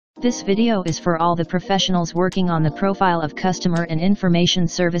This video is for all the professionals working on the profile of Customer and Information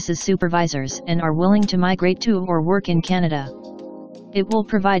Services Supervisors and are willing to migrate to or work in Canada. It will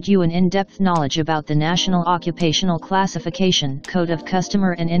provide you an in-depth knowledge about the National Occupational Classification Code of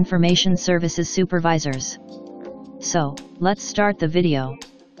Customer and Information Services Supervisors. So, let's start the video.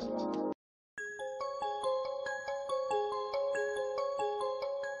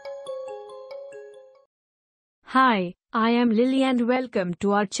 Hi, I am Lily and welcome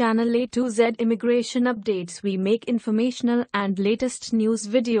to our channel A to Z Immigration Updates. We make informational and latest news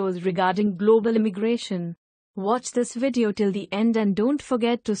videos regarding global immigration. Watch this video till the end and don't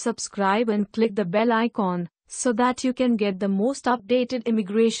forget to subscribe and click the bell icon so that you can get the most updated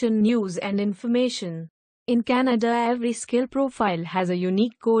immigration news and information. In Canada, every skill profile has a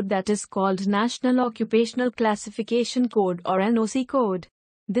unique code that is called National Occupational Classification Code or NOC Code.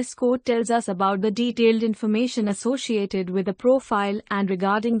 This code tells us about the detailed information associated with a profile and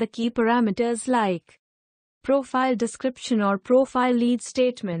regarding the key parameters like profile description or profile lead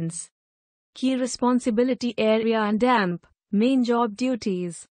statements, key responsibility area and AMP, main job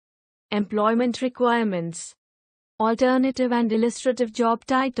duties, employment requirements, alternative and illustrative job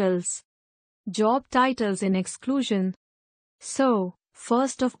titles in exclusion. So,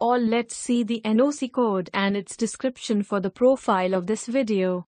 first of all, let's see the NOC code and its description for the profile of this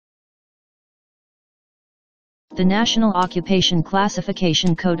video. The National Occupation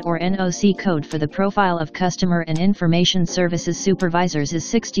Classification Code or NOC code for the profile of Customer and Information Services Supervisors is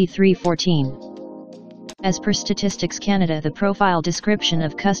 6314. As per Statistics Canada, the profile description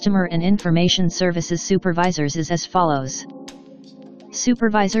of Customer and Information Services Supervisors is as follows.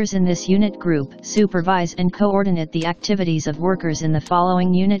 Supervisors in this unit group supervise and coordinate the activities of workers in the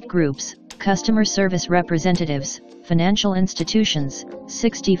following unit groups: customer service representatives, financial institutions,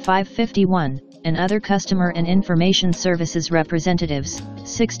 6551, and other customer and information services representatives,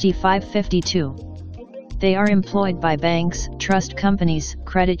 6552. They are employed by banks, trust companies,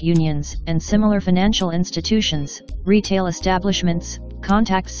 credit unions, and similar financial institutions, retail establishments,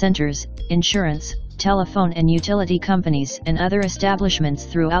 contact centers, insurance, telephone and utility companies and other establishments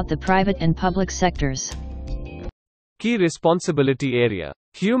throughout the private and public sectors. Key responsibility area.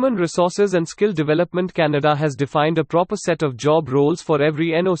 Human Resources and Skill Development Canada has defined a proper set of job roles for every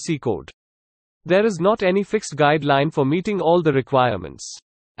NOC code. There is not any fixed guideline for meeting all the requirements.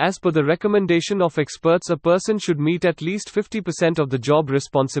 As per the recommendation of experts, a person should meet at least 50% of the job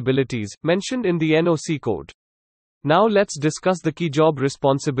responsibilities mentioned in the NOC code. Now let's discuss the key job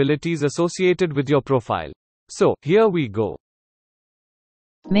responsibilities associated with your profile. So, here we go.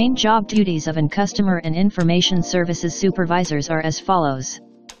 Main job duties of an Customer and Information Services Supervisors are as follows.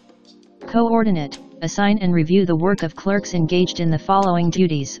 Co-ordinate, assign and review the work of clerks engaged in the following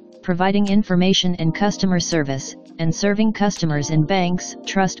duties: providing information and customer service, and serving customers in banks,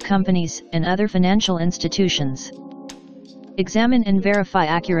 trust companies, and other financial institutions. Examine and verify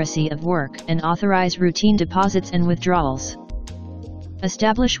accuracy of work and authorize routine deposits and withdrawals.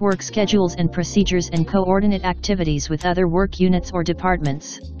 Establish work schedules and procedures and coordinate activities with other work units or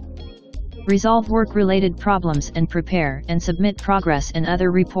departments. Resolve work-related problems and prepare and submit progress and other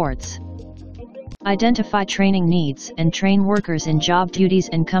reports. Identify training needs and train workers in job duties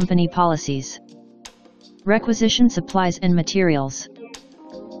and company policies. Requisition supplies and materials.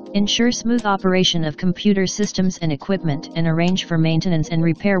 Ensure smooth operation of computer systems and equipment and arrange for maintenance and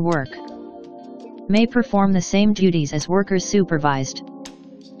repair work. May perform the same duties as workers supervised.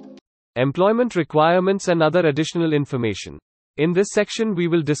 Employment requirements and other additional information. In this section, we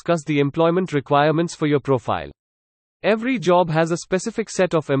will discuss the employment requirements for your profile. Every job has a specific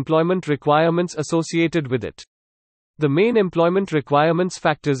set of employment requirements associated with it. The main employment requirements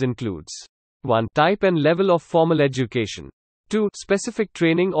factors includes 1. Type and level of formal education. 2. Specific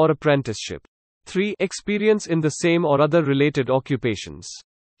training or apprenticeship. 3. Experience in the same or other related occupations.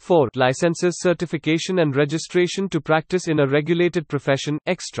 4. Licenses, certification and registration to practice in a regulated profession,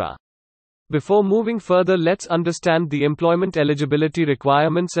 etc. Before moving further, let's understand the employment eligibility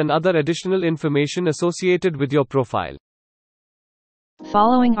requirements and other additional information associated with your profile.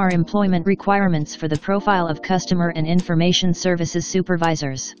 Following are employment requirements for the profile of Customer and Information Services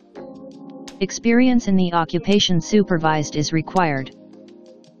Supervisors. Experience in the occupation supervised is required.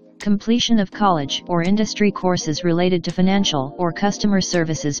 Completion of college or industry courses related to financial or customer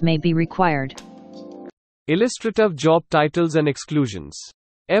services may be required. Illustrative job titles and exclusions.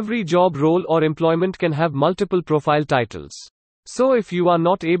 Every job role or employment can have multiple profile titles. So if you are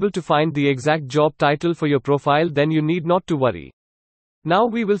not able to find the exact job title for your profile, then you need not to worry. Now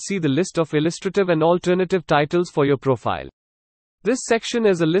we will see the list of illustrative and alternative titles for your profile. This section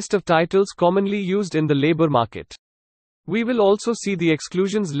is a list of titles commonly used in the labor market. We will also see the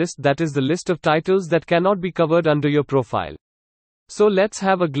exclusions list, that is the list of titles that cannot be covered under your profile. So let's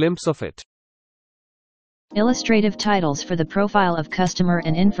have a glimpse of it. Illustrative titles for the profile of Customer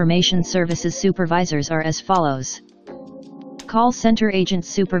and Information Services Supervisors are as follows: Call Center Agent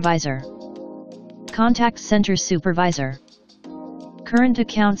Supervisor, Contact Center Supervisor, Current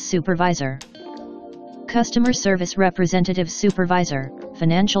Accounts Supervisor, Customer Service Representative Supervisor,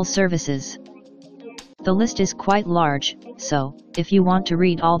 Financial Services. The list is quite large, so, if you want to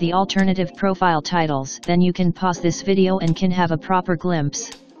read all the alternative profile titles, then you can pause this video and can have a proper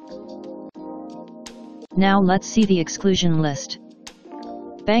glimpse. Now let's see the exclusion list.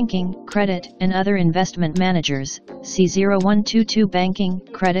 Banking, Credit, and Other Investment Managers, C0122 Banking,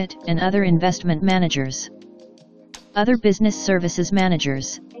 Credit, and Other Investment Managers. Other Business Services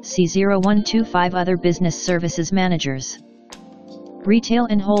Managers, C0125 Other Business Services Managers. Retail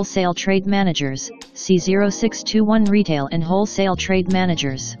and Wholesale Trade Managers, C0621 Retail and Wholesale Trade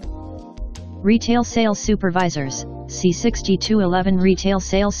Managers. Retail Sales Supervisors, C6211 Retail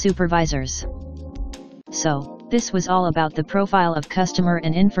Sales Supervisors. So, this was all about the profile of Customer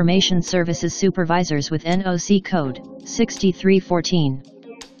and Information Services Supervisors with NOC Code 6314.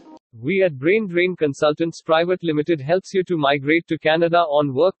 We at Brain Drain Consultants Private Limited helps you to migrate to Canada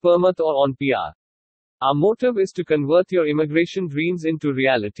on work permit or on PR. Our motive is to convert your immigration dreams into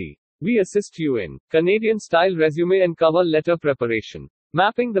reality. We assist you in Canadian-style resume and cover letter preparation,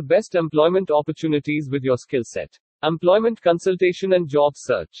 mapping the best employment opportunities with your skill set, employment consultation and job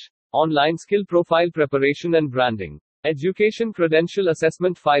search, online skill profile preparation and branding, education credential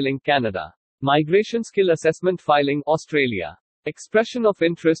assessment filing Canada, migration skill assessment filing Australia, expression of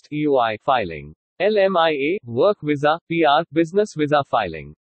interest EOI filing, LMIA, work visa, PR, business visa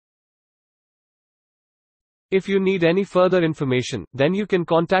filing. If you need any further information, then you can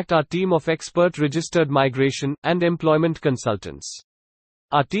contact our team of expert registered migration and employment consultants.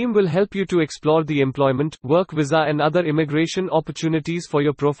 Our team will help you to explore the employment, work visa and other immigration opportunities for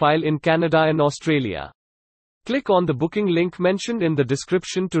your profile in Canada and Australia. Click on the booking link mentioned in the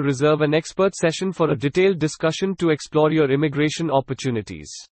description to reserve an expert session for a detailed discussion to explore your immigration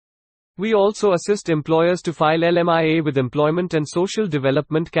opportunities. We also assist employers to file LMIA with Employment and Social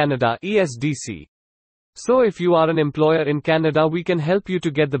Development Canada (ESDC). So if you are an employer in Canada, we can help you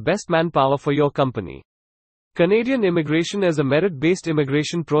to get the best manpower for your company. Canadian immigration is a merit-based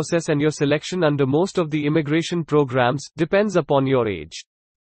immigration process, and your selection under most of the immigration programs depends upon your age,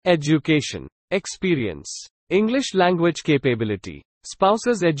 education, experience, English language capability,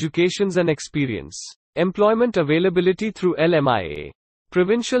 spouse's educations and experience, employment availability through LMIA,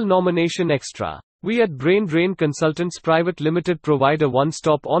 provincial nomination extra. We at Brain Drain Consultants Private Limited provide a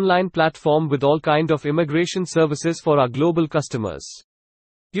one-stop online platform with all kind of immigration services for our global customers.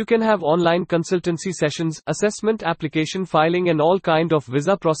 You can have online consultancy sessions, assessment, application filing and all kind of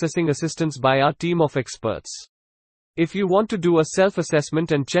visa processing assistance by our team of experts. If you want to do a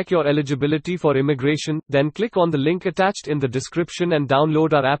self-assessment and check your eligibility for immigration, then click on the link attached in the description and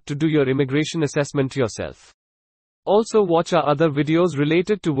download our app to do your immigration assessment yourself. Also watch our other videos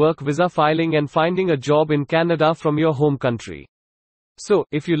related to work visa filing and finding a job in Canada from your home country. So,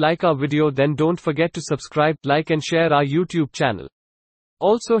 if you like our video, then don't forget to subscribe, like and share our YouTube channel.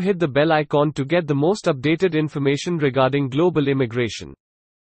 Also hit the bell icon to get the most updated information regarding global immigration.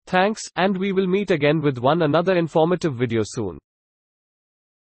 Thanks, and we will meet again with another informative video soon.